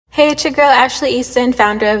Hey, it's your girl Ashley Easton,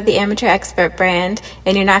 founder of the Amateur Expert brand,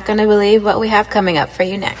 and you're not going to believe what we have coming up for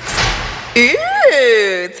you next.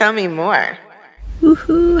 Ooh, tell me more.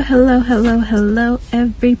 Woohoo! Hello,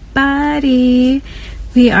 everybody.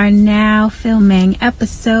 We are now filming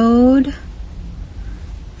episode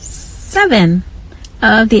 7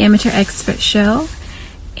 of the Amateur Expert Show,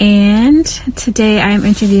 and today I'm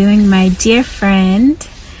interviewing my dear friend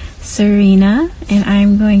Serena, and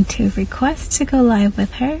I'm going to request to go live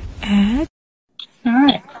with her at...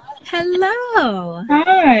 Hi. Hello.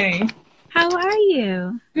 Hi. How are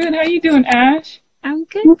you? Good. How you doing, Ash? I'm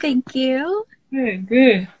good, thank you.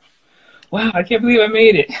 Good. Wow, I can't believe I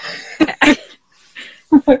made it.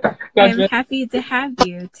 I'm happy to have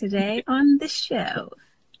you today on the show.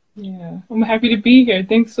 Yeah, I'm happy to be here.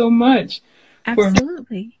 Thanks so much.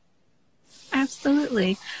 Absolutely.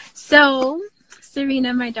 So,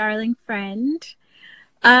 Serena, my darling friend,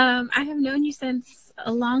 I have known you since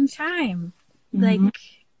a long time, like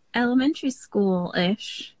elementary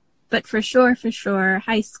school-ish, but for sure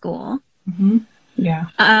high school. Yeah.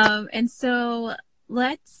 And so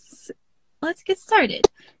let's get started.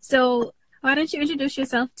 So why don't you introduce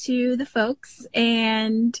yourself to the folks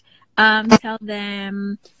and tell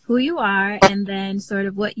them who you are, and then sort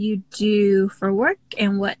of what you do for work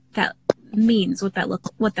and what that means, what that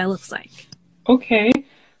looks like. Okay.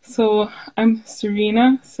 So I'm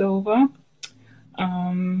Serena Silva.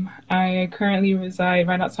 I currently reside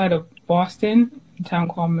right outside of Boston, a town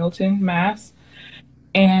called Milton, Mass.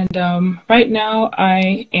 And right now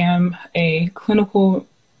I am a clinical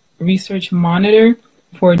research monitor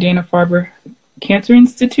for Dana-Farber Cancer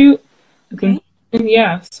Institute. Okay.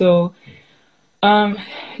 Yeah, so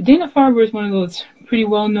Dana-Farber is one of those pretty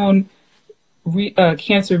well-known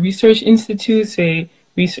cancer research institutes. They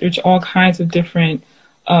research all kinds of different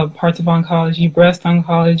parts of oncology, breast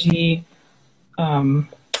oncology,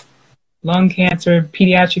 lung cancer,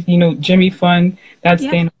 pediatric, Jimmy Fund. That's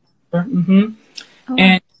Dana-Farber. Oh.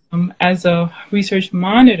 And as a research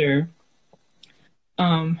monitor,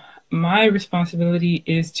 my responsibility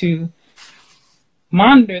is to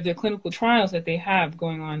monitor the clinical trials that they have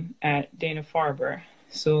going on at Dana-Farber.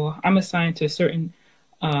 So I'm assigned to certain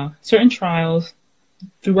trials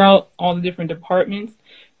throughout all the different departments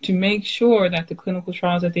to make sure that the clinical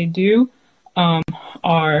trials that they do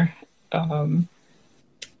are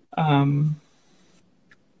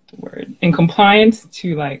in compliance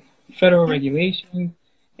to like federal regulations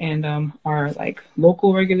and our like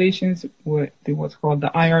local regulations, what's called the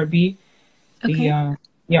IRB,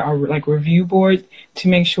 our like review board, to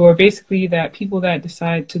make sure basically that people that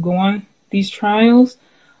decide to go on these trials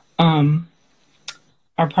are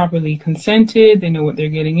properly consented. They know what they're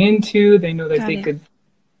getting into. They know that they could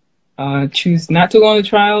choose not to go on the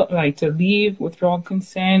trial, like to leave, withdraw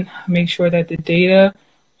consent, make sure that the data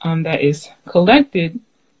that is collected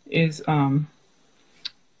is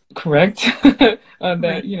correct,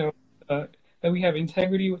 that we have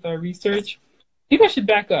integrity with our research. Maybe I should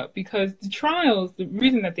back up, because the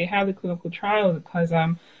reason that they have the clinical trials is because,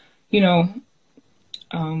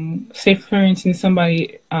 say for instance,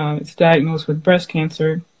 somebody is diagnosed with breast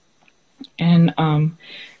cancer, and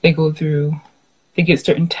they get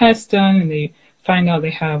certain tests done, and they find out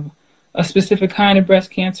they have a specific kind of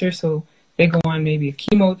breast cancer, so they go on maybe a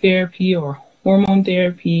chemotherapy or hormone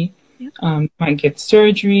therapy. Might get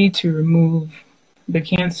surgery to remove the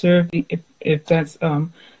cancer if that's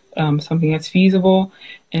something that's feasible,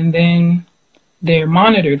 and then they're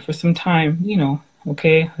monitored for some time.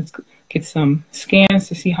 Okay, let's get some scans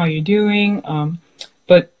to see how you're doing.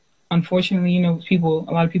 But unfortunately, a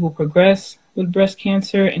lot of people progress with breast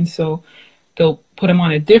cancer, and so they'll put them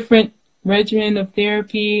on a different regimen of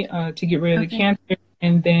therapy to get rid of the cancer,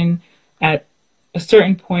 and then at a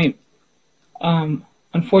certain point,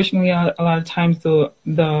 unfortunately, a lot of times the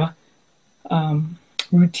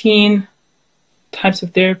routine types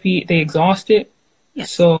of therapy, they exhaust it.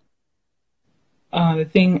 Yes. So the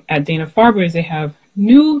thing at Dana-Farber is they have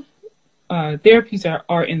new therapies that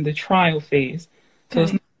are in the trial phase. So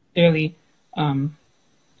it's not necessarily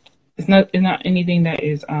it's not anything that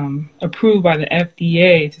is approved by the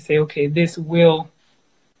FDA to say, okay, this will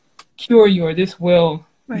cure you or this will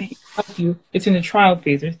help you. It's in the trial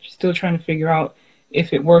phase. They're still trying to figure out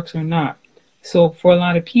if it works or not. So for a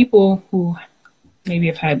lot of people who maybe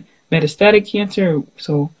have had metastatic cancer,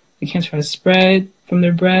 so the cancer has spread from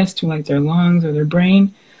their breast to like their lungs or their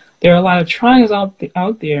brain, there are a lot of trials out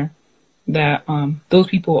there that those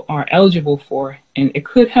people are eligible for, and it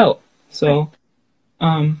could help. So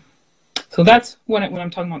so that's when I'm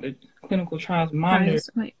talking about the clinical trials monitor.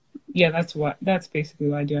 That's basically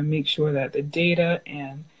what I do. I make sure that the data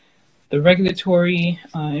and the regulatory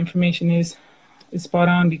information is spot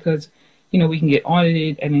on, because we can get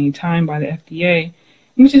audited at any time by the FDA. And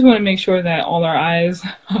we just want to make sure that all our I's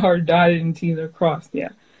are dotted and T's are crossed. Yeah.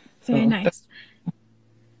 So very nice.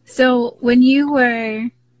 So when you were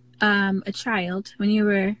a child, when you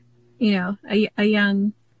were, a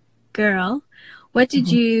young girl, what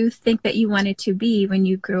did you think that you wanted to be when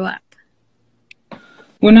you grew up?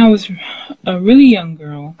 When I was a really young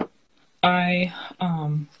girl, my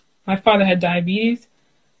father had diabetes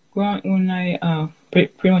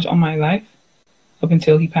pretty much all my life up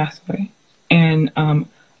until he passed away, and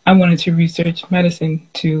I wanted to research medicine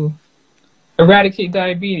to eradicate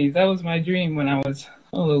diabetes. That was my dream when I was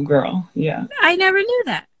a little girl. Yeah. I never knew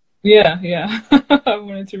that. Yeah. I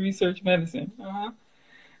wanted to research medicine.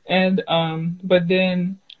 And but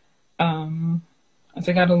then as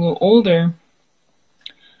I got a little older,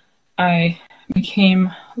 I became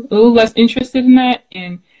a little less interested in that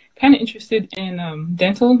and kind of interested in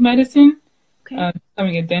dental medicine. Okay.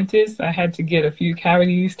 Becoming a dentist, I had to get a few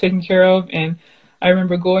cavities taken care of, and I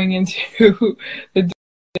remember going into the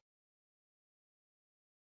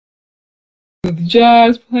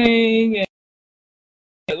jazz playing and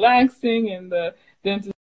relaxing, and the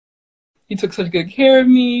dentist, he took such good care of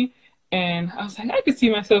me, and I was like, I could see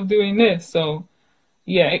myself doing this. So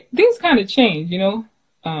yeah, things kind of changed, and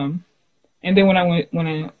then when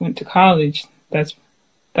I went to college, that's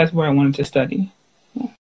where I wanted to study.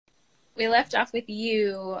 We left off with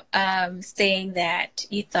you saying that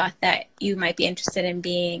you thought that you might be interested in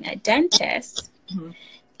being a dentist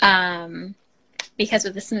because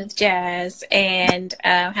of the smooth jazz and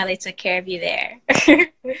how they took care of you there.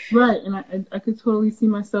 Right, and I could totally see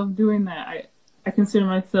myself doing that. I consider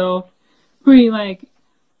myself pretty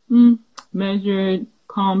measured,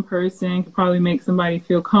 calm person. Could probably make somebody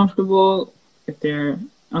feel comfortable if they're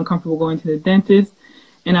uncomfortable going to the dentist.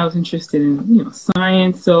 And I was interested in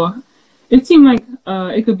science, so it seemed like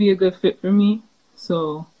it could be a good fit for me.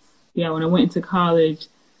 So yeah, when I went into college,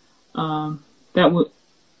 that would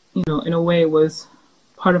in a way was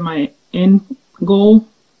part of my end goal,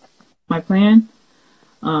 my plan.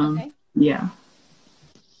 Okay. Yeah.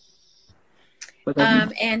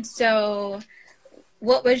 And so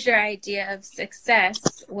what was your idea of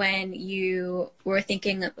success when you were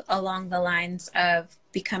thinking along the lines of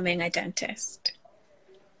becoming a dentist?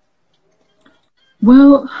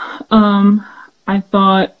 Well, I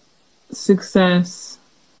thought success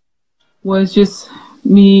was just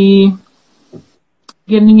me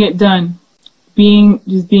getting it done, being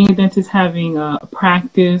a dentist, having a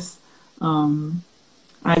practice,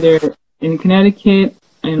 either in Connecticut,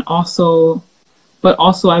 and also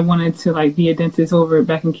I wanted to be a dentist over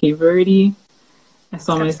back in Cape Verde. I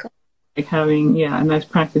saw myself having a nice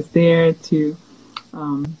practice there to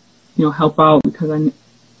help out, because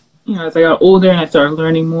as I got older and I started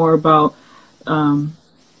learning more about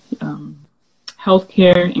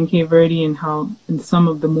healthcare in Cape Verde, and how in some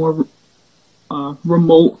of the more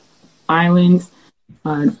remote islands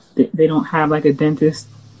they don't have a dentist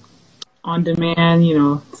on demand.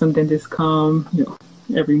 Some dentists come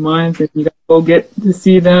every month, and you gotta go get to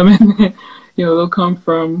see them, and then, they'll come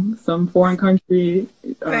from some foreign country,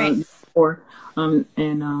 right. or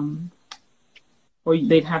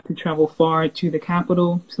they'd have to travel far to the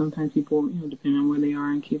capital. Sometimes people, depending on where they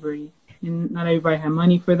are in Cape Verde, and not everybody had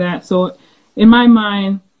money for that. So in my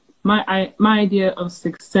mind, my idea of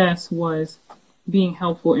success was being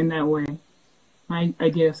helpful in that way. My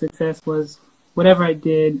idea of success was whatever I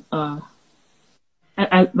did,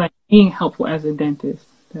 being helpful as a dentist.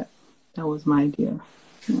 That was my idea.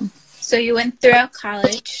 Yeah. So you went throughout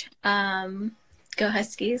college, go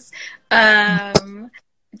Huskies, on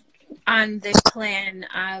the plan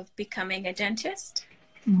of becoming a dentist.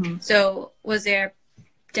 Mm-hmm. So was there a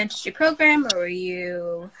dentistry program, or were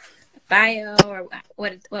you bio, or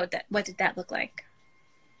what did that look like?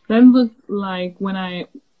 That looked like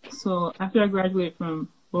after I graduated from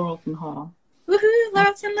Laurelton Hall. Woohoo,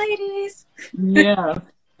 Laurelton ladies! Yeah.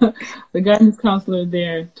 The guidance counselor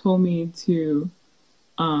there told me to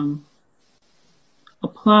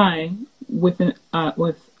apply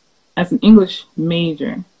as an English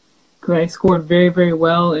major, because I scored very, very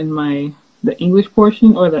well in the English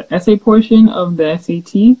portion, or the essay portion of the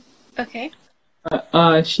SAT. Okay.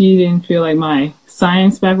 She didn't feel like my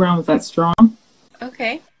science background was that strong.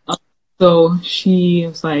 Okay. So she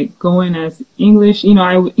was like, going as English.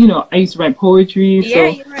 I used to write poetry. Yeah,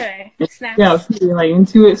 you were. Snaps. Yeah, I was really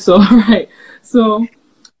into it. So right. So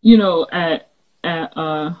at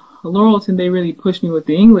Laurelton, they really pushed me with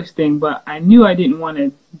the English thing, but I knew I didn't want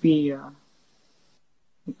to be a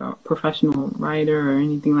professional writer or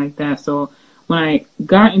anything like that. So when I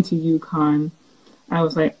got into UConn, I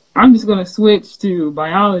was like, I'm just gonna switch to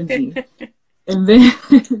biology, and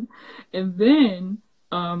then and then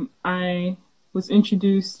I was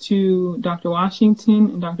introduced to Dr.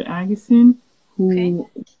 Washington and Dr. Agason, who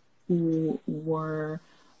were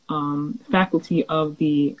faculty of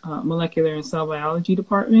the molecular and cell biology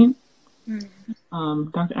department.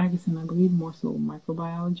 Dr. Agason, I believe, more so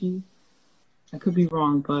microbiology. I could be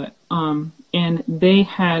wrong, but and they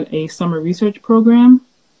had a summer research program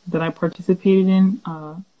that I participated in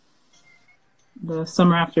the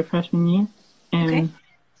summer after freshman year, and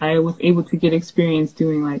I was able to get experience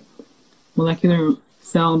doing like molecular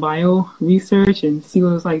cell and bio research and see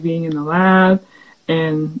what it was like being in the lab,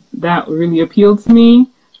 and that really appealed to me.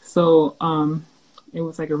 So it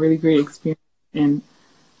was like a really great experience, and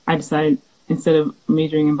I decided instead of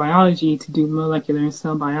majoring in biology to do molecular and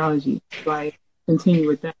cell biology. So I continued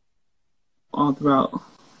with that all throughout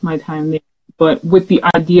my time there, but with the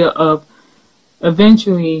idea of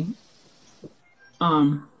eventually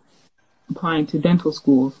applying to dental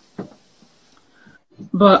schools.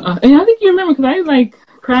 But and I think you remember because I like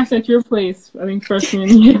crashed at your place. I think freshman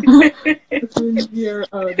year, the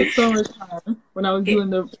summertime when I was doing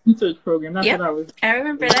the research program. That's what I was. I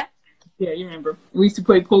remember that. Yeah, you remember. We used to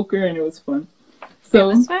play poker and it was fun. So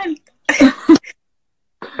it was fun.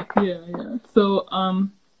 yeah. So I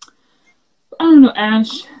don't know,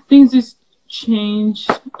 Ash. Things just changed.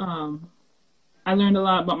 I learned a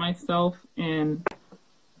lot about myself and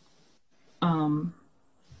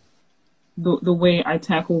the way I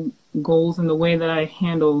tackle goals and the way that I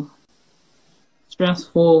handle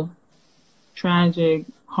stressful, tragic,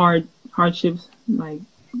 hardships, like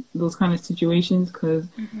those kind of situations. Because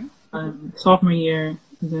sophomore year,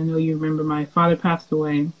 as I know you remember, my father passed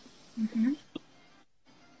away.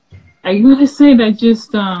 I gotta say that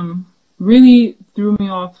just really threw me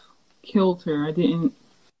off kilter. I didn't.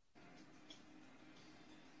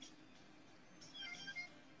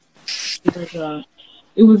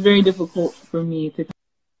 It was very difficult for me to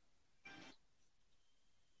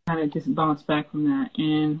kind of just bounce back from that.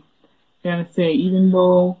 And I gotta say, even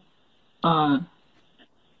though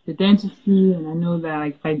the dentistry, and I know that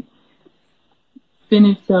like if I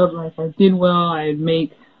finished up, like I did well, I'd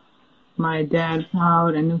make my dad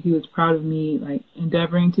proud. I knew he was proud of me, like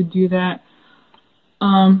endeavoring to do that.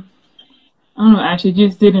 I don't know, actually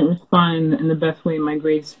just didn't respond in the best way. My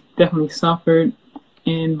grades definitely suffered.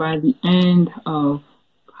 And by the end of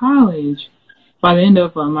college, by the end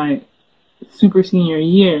of my super senior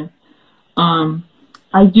year, I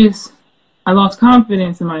lost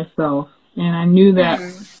confidence in myself, and I knew that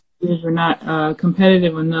they were not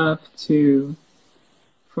competitive enough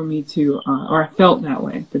for me to, or I felt that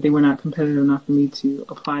way, that they were not competitive enough for me to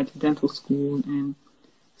apply to dental school. And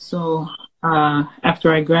so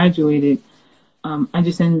after I graduated, I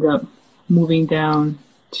just ended up moving down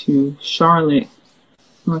to Charlotte,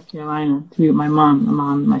 North Carolina, to be with my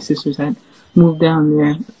mom. My sisters had moved down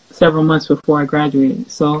there several months before I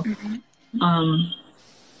graduated. So I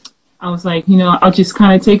was like, I'll just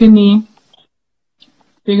kind of take a knee,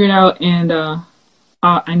 figure it out, and I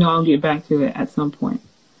know I'll get back to it at some point.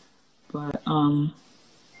 But,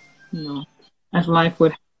 as life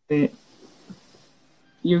would have it,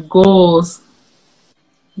 your goals,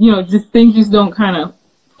 just things just don't kind of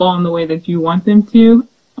fall in the way that you want them to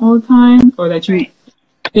all the time, or that you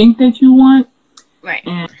think that you want. Right.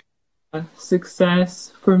 And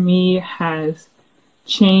success for me has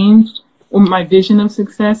changed, or my vision of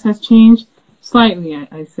success has changed slightly,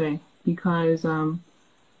 I say, because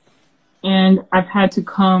and I've had to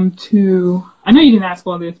come to, I know you didn't ask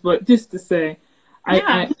all this, but just to say,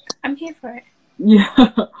 I'm here for it.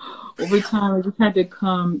 Yeah, over time I just had to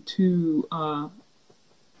come to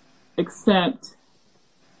accept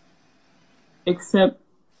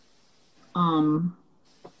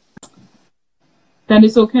that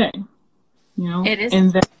it's okay, It is.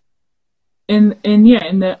 and that and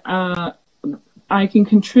that I can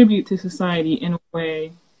contribute to society in a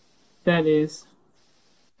way that is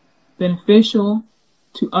beneficial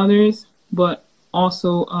to others, but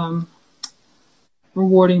also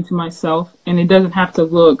rewarding to myself. And it doesn't have to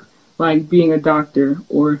look like being a doctor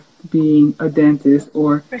or being a dentist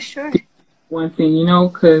or for sure one thing,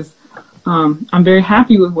 because I'm very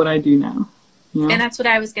happy with what I do now. And that's what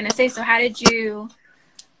I was gonna say. So how did you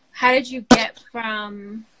get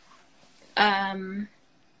from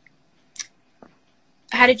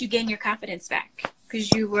how did you gain your confidence back?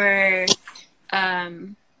 Because you were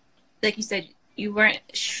like you said, you weren't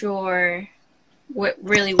sure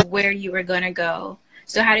where you were gonna go.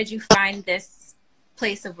 So how did you find this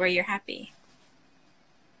place of where you're happy?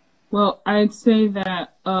 Well, I'd say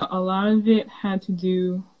that a lot of it had to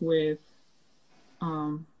do with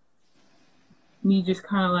um, me just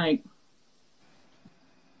kind of like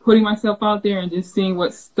putting myself out there and just seeing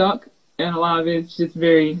what stuck. And a lot of it's just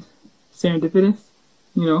very serendipitous,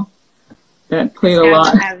 you know, that played a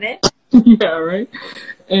lot. Have it. Yeah, right.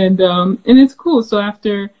 And it's cool. So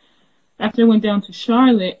after I went down to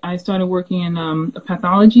Charlotte, I started working in a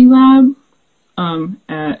pathology lab.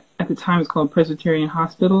 At the time, it's called Presbyterian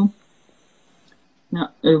Hospital.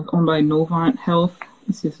 Now it was owned by Novant Health.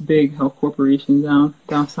 It's this big health corporation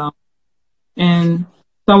down south. And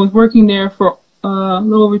so I was working there for a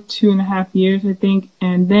little over 2.5 years, I think.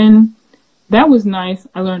 And then that was nice.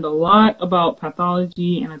 I learned a lot about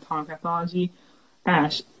pathology and atomic pathology.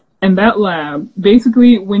 Ash, and that lab,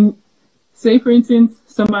 basically, when, say for instance,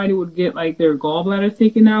 somebody would get like their gallbladder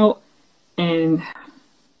taken out, and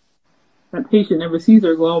that patient never sees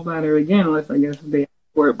their gallbladder again unless I guess they ask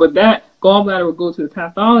for it. But that gallbladder would go to the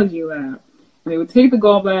pathology lab, and they would take the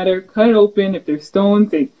gallbladder, cut it open. If there's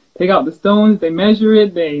stones, they take out the stones, they measure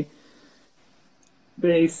it, they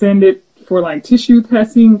send it for like tissue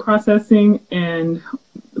testing, processing,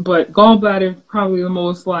 but gallbladder is probably the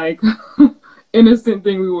most like innocent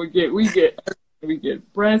thing we would get. We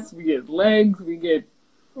get breasts, we get legs, we get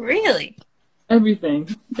Really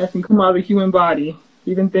everything that can come out of the human body.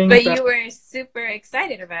 Even things. But you were super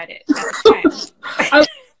excited about it at the time.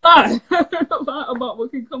 I learned a lot about what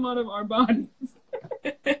can come out of our bodies.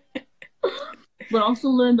 But also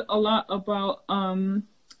learned a lot about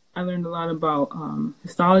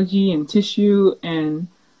histology and tissue, and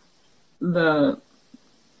the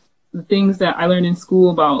things that I learned in school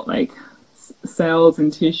about like cells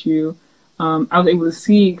and tissue. I was able to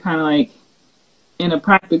see kind of like in a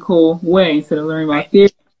practical way instead of learning about theory.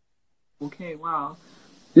 Okay, wow,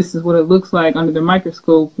 this is what it looks like under the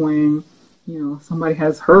microscope when, you know, somebody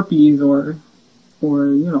has herpes or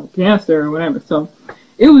you know, cancer or whatever. So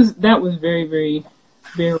that was very, very,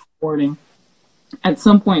 very rewarding. At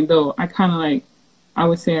some point though, I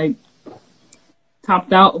would say I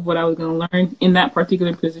topped out of what I was going to learn in that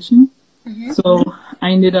particular position. Mm-hmm. So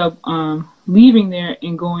I ended up leaving there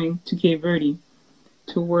and going to Cape Verde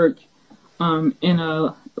to work in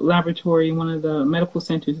a laboratory in one of the medical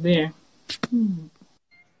centers there.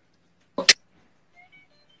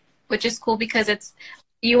 Which is cool because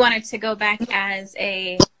you wanted to go back as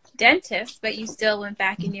a dentist, but you still went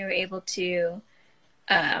back and you were able to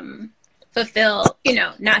fulfill, you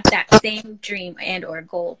know, not that same dream and or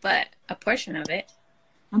goal, but a portion of it.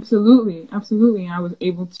 Absolutely. I was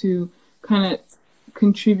able to kind of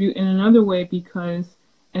contribute in another way because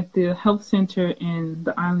at the health center in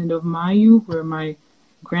the island of Mayu, where my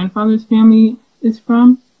grandfather's family is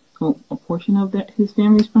from, well, a portion of his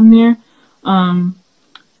family is from there.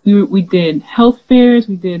 We did health fairs.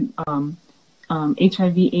 We did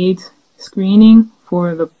HIV/AIDS screening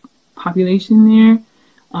for the population there.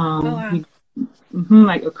 Wow.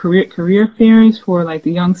 Like a career fairs for like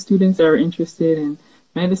the young students that are interested in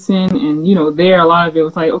medicine, and you know, there a lot of it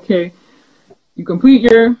was like, okay, you complete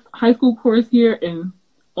your high school course here, and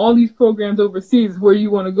all these programs overseas where you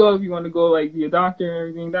want to go if you want to go like be a doctor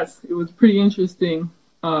and everything. It was pretty interesting.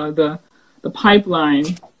 The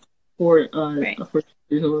pipeline for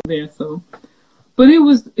over there. So, but it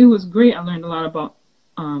was great. I learned a lot about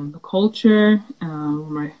the culture,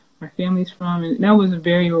 where my family's from, and that was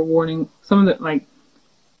very rewarding. Some of the like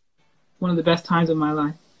one of the best times of my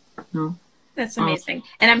life. You know? That's amazing,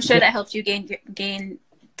 and I'm sure that helped you gain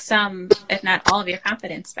some, if not all, of your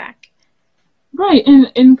confidence back. Right,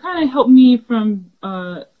 and kind of helped me from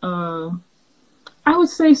I would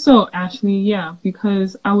say so, Ashley, yeah,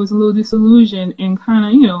 because I was a little disillusioned and kind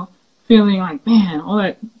of, you know, feeling like, man, all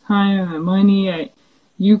that time and money at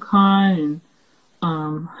UConn, and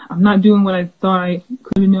I'm not doing what I thought I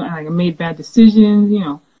could have done. Like, I made bad decisions, you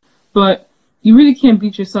know. But you really can't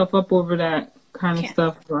beat yourself up over that kind of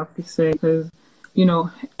stuff, I have to say, because, you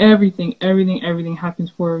know, everything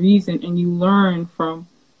happens for a reason, and you learn from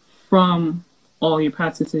all your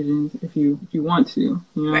past decisions if you want to, you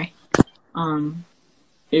know. Right.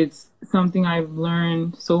 It's something I've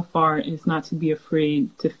learned so far is not to be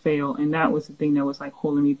afraid to fail, and that was the thing that was like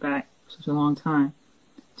holding me back for such a long time.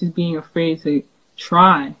 Just being afraid to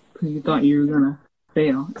try because you thought you were gonna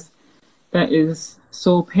fail. That is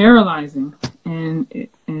so paralyzing, and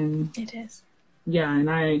it is. Yeah,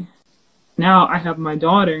 and now I have my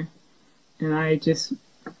daughter, and I just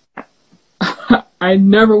I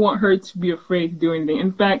never want her to be afraid to do anything.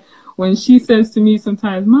 In fact, when she says to me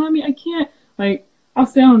sometimes, "Mommy, I can't," like, I'll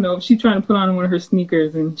say, I don't know, if she's trying to put on one of her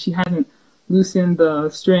sneakers and she hasn't loosened the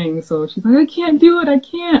string, so she's like, "I can't do it, I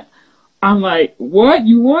can't." I'm like, what?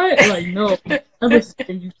 You what? Like, no, never say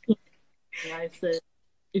you can't. And I said,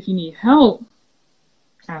 if you need help,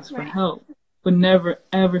 ask for Right. help, but never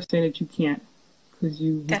ever say that you can't, because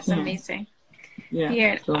you That's can. amazing. Yeah.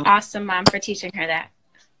 You're an So, awesome mom for teaching her that.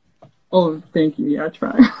 oh, thank you. Yeah, I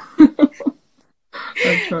try.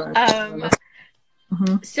 I try.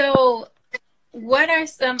 Mm-hmm. So what are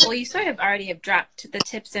some, well, you sort of already have dropped the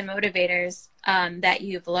tips and motivators that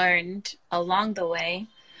you've learned along the way.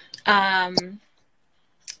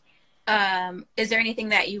 Is there anything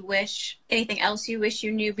that you wish, anything else you wish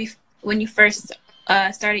you knew when you first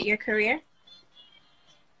started your career?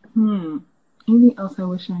 Anything else I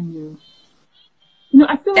wish I knew? You know,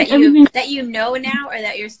 I feel like everything that you know now, or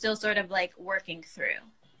that you're still sort of like working through?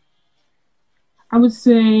 I would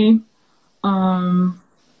say,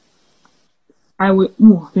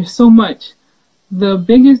 there's so much. The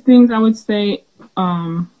biggest things I would say,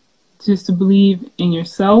 just to believe in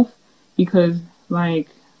yourself, because like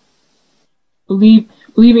believe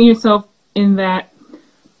in yourself in that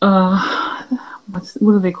what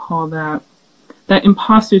do they call that? That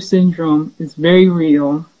imposter syndrome is very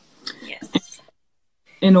real. Yes.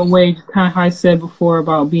 In a way, kind of how I said before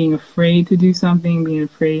about being afraid to do something, being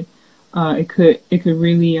afraid, it could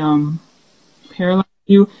really paralyze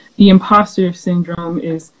you. The imposter syndrome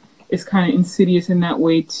is kind of insidious in that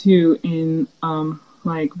way too. In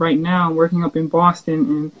like right now, I'm working up in Boston,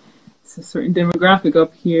 and it's a certain demographic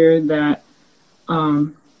up here that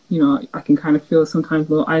I can kind of feel sometimes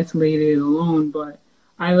a little isolated, alone. But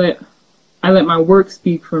I let my work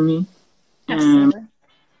speak for me, and Absolutely.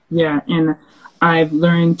 yeah, and I've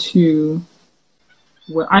learned to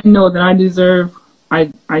what I know that I deserve.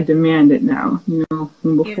 I demand it now.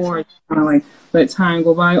 When before I Beautiful. kind of like let time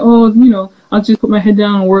go by. Oh, I'll just put my head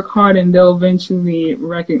down and work hard, and they'll eventually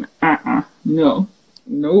recognize. No,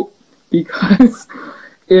 nope. Because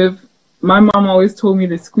if my mom always told me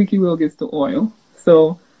the squeaky wheel gets the oil,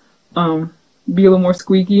 so be a little more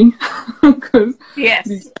squeaky, because Yes.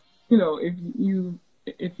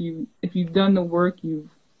 if you've done the work, you've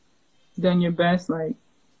done your best. Like,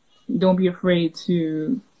 don't be afraid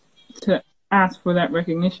to ask for that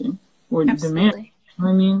recognition or demand. Absolutely. You know what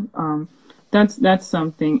I mean? That's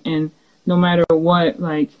something. And no matter what,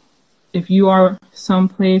 like, if you are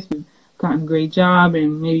someplace, you've gotten a great job,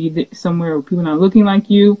 and maybe somewhere where people are not looking like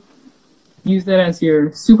you, use that as your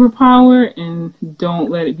superpower, and don't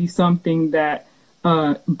let it be something that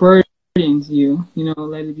burdens you.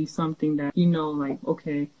 Let it be something that like,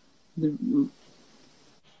 okay,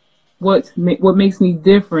 what makes me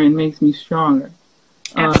different makes me stronger.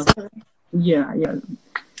 Absolutely. Yeah.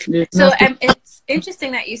 There's So nothing. it's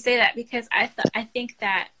interesting that you say that, because I think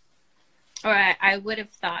that, or I would have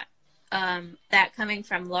thought that coming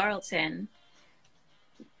from Laurelton,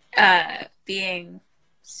 being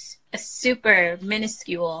a super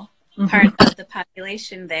minuscule part of the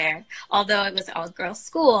population there, although it was all girls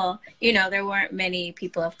school, there weren't many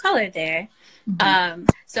people of color there.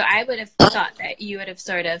 So I would have thought that you would have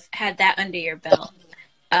sort of had that under your belt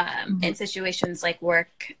in situations like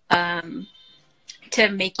work, to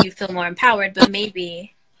make you feel more empowered. But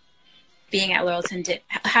maybe being at Laurelton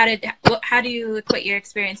how do you equate your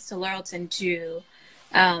experience to Laurelton to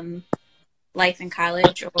life in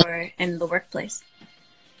college or in the workplace?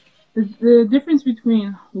 The difference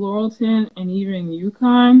between Laurelton and even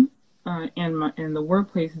UConn and the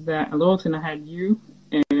workplace is that at Laurelton I had you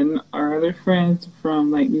and our other friends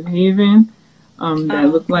from like New Haven that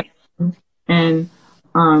looked Okay. like, and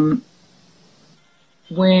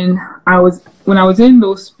when I was in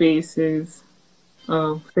those spaces, say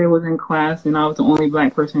I was in class and I was the only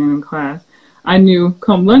black person in class, I knew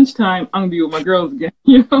come lunchtime I'm gonna be with my girls again.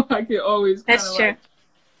 I could always kind That's of true. like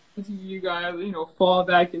you guys, fall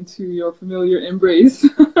back into your familiar embrace.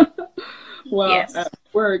 While Yes. at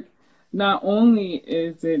work, not only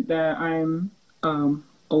is it that I'm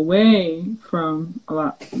away from a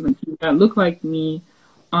lot of people that look like me,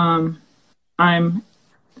 I'm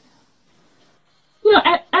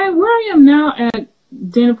at where I am now at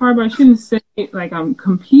Dana-Farber, I shouldn't say like I'm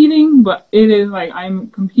competing, but it is like I'm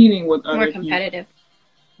competing with More other people. competitive.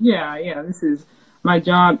 Yeah, this is my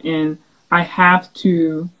job, and I have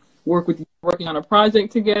to working on a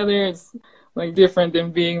project together. It's like different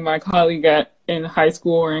than being my colleague in high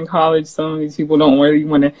school or in college. Some of these people don't really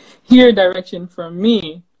want to hear direction from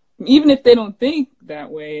me, even if they don't think that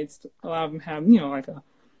way. It's a lot of them have like a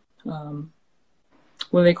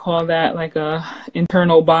what do they call that, like a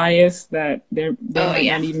internal bias that they Oh might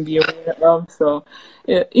yeah. not even be aware of. So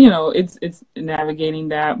it's navigating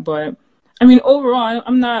that. But I mean, overall,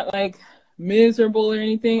 I'm not like miserable or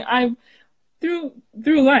anything. I've through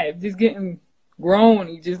life just getting grown,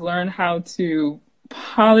 you just learn how to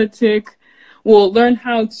learn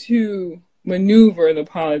how to maneuver the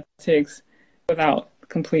politics without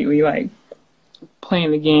completely like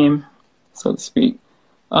playing the game, so to speak.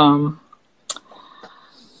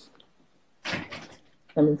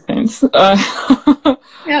 That makes sense. No,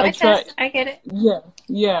 it does. I get it.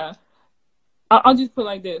 Yeah. I'll just put it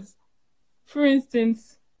like this. For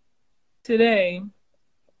instance, today,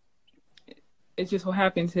 it just so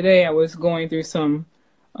happened today I was going through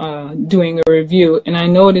doing a review, and I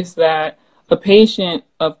noticed that a patient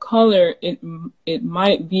of color, it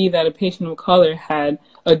might be that a patient of color had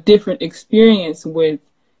a different experience with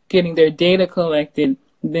getting their data collected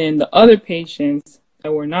than the other patients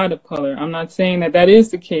that were not of color. I'm not saying that that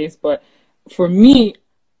is the case, but for me,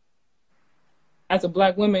 as a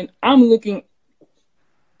Black woman, Your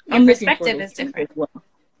perspective is different. Well.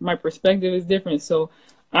 My perspective is different. So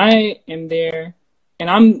I am there and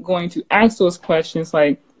I'm going to ask those questions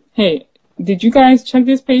like, hey, did you guys check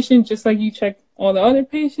this patient just like you check all the other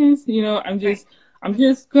patients? You know, I'm just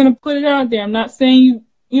going to put it out there. I'm not saying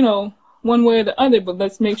you know, one way or the other, but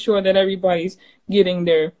let's make sure that everybody's getting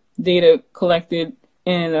their data collected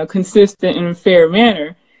in a consistent and fair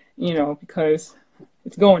manner, you know, because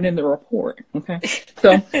it's going in the report. Okay.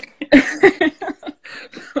 So,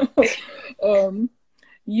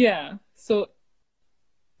 yeah. So,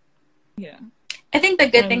 yeah. I think the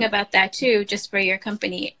good thing about that too, just for your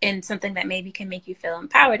company and something that maybe can make you feel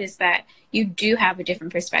empowered, is that you do have a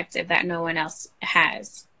different perspective that no one else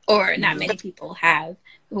has, or not many people have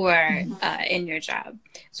who are in your job.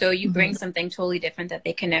 So you bring something totally different that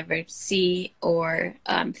they can never see or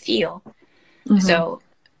feel. So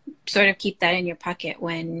sort of keep that in your pocket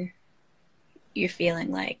when you're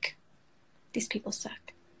feeling like these people suck.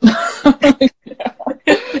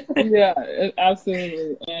 Yeah,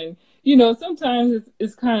 absolutely. And you know, sometimes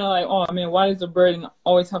it's kind of like, oh man, why does the burden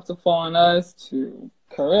always have to fall on us to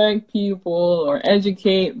correct people or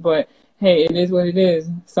educate? But hey, it is what it is.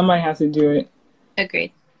 Somebody has to do it.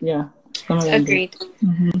 Agreed. Yeah. Agreed.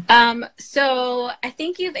 So I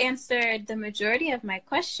think you've answered the majority of my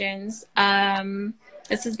questions.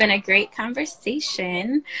 This has been a great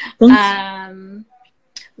conversation.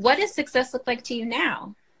 What does success look like to you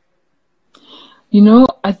now? You know,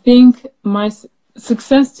 I think my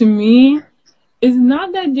success to me is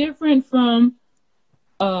not that different from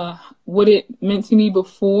what it meant to me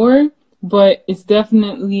before, but it's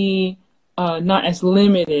definitely not as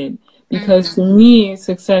limited, because to me,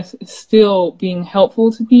 success is still being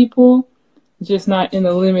helpful to people, just not in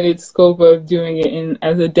the limited scope of doing it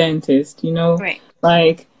as a dentist, you know? Right.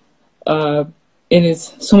 Like, it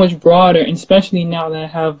is so much broader, and especially now that I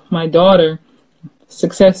have my daughter,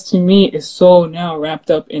 success to me is so now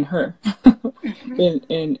wrapped up in her,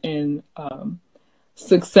 in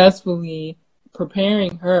successfully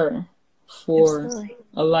preparing her for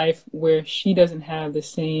a life where she doesn't have the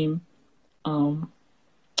same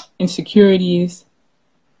insecurities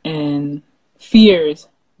and fears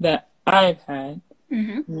that I've had.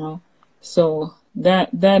 You know, so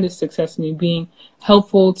that is success to me, being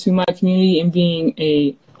helpful to my community and being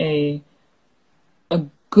a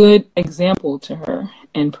good example to her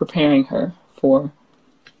and preparing her for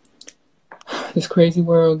this crazy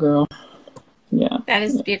world, girl. Yeah. That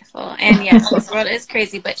is beautiful. And yes, this world is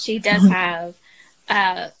crazy, but she does have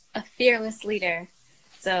a fearless leader.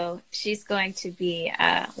 So she's going to be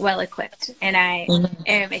well equipped. And I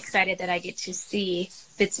am excited that I get to see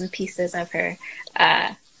bits and pieces of her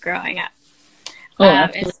growing up.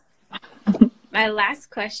 My last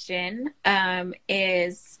question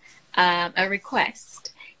is a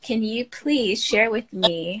request. Can you please share with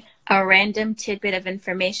me a random tidbit of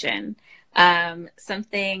information,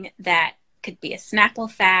 something that could be a Snapple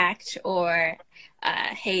fact, or,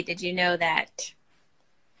 hey, did you know that?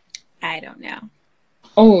 I don't know.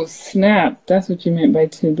 Oh, snap. That's what you meant by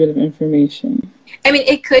tidbit of information. I mean,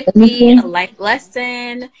 it could be a life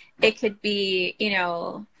lesson. It could be, you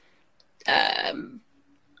know,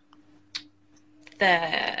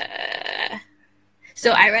 So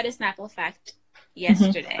I read a Snapple fact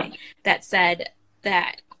yesterday that said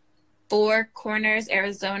that Four Corners,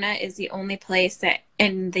 Arizona is the only place that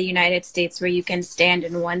in the United States where you can stand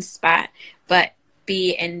in one spot but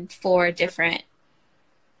be in 4 different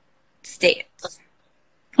states.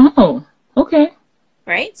 Oh, okay.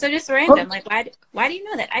 Right? So just random. Like, why do you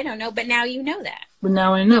know that? I don't know, but now you know that. But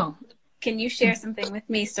now I know. Can you share something with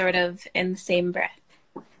me sort of in the same breath?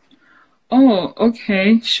 Oh,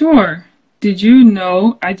 okay. Sure. Did you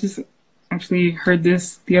know, I just actually heard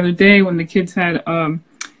this the other day when the kids had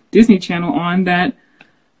Disney Channel on, that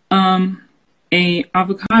a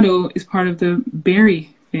avocado is part of the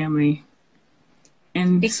berry family.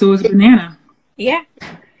 And so is banana. Yeah.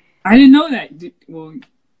 I didn't know that. Well,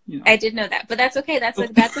 you know. I did know that, but that's okay. That's a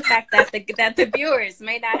fact that the viewers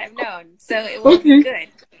may not have known. So it will be good.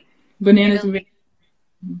 Bananas are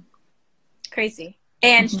crazy.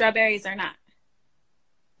 And strawberries are not.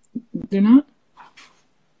 They're not?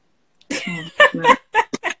 Oh, no.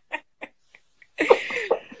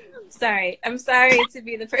 I'm sorry to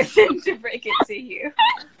be the person to break it to you.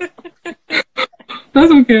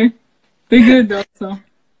 That's okay. They're good though, so.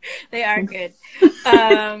 They are good.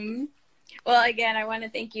 Well, again, I want to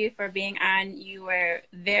thank you for being on. You were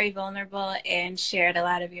very vulnerable and shared a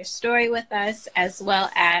lot of your story with us, as well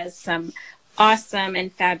as some awesome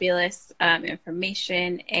and fabulous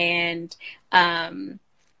information. And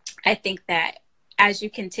I think that as you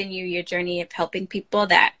continue your journey of helping people,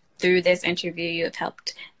 that through this interview, you have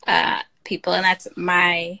helped people. And that's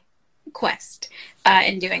my quest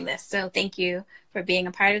in doing this. So thank you for being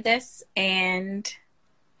a part of this. And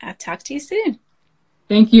I'll talk to you soon.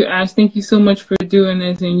 Thank you, Ash. Thank you so much for doing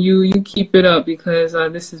this, and you keep it up, because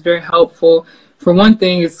this is very helpful. For one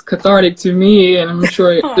thing, it's cathartic to me, and I'm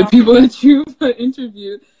sure the people that you've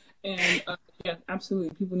interviewed. And yeah, absolutely,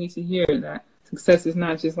 people need to hear that success is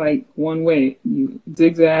not just like one way. You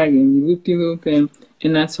zigzag and you loop-de-loop, and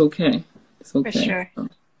that's okay. It's okay. For sure. So,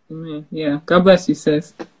 amen. Yeah. God bless you,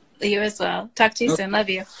 sis. You as well. Talk to you soon. Love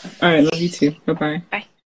you. All right. Love you too. Bye-bye. Bye.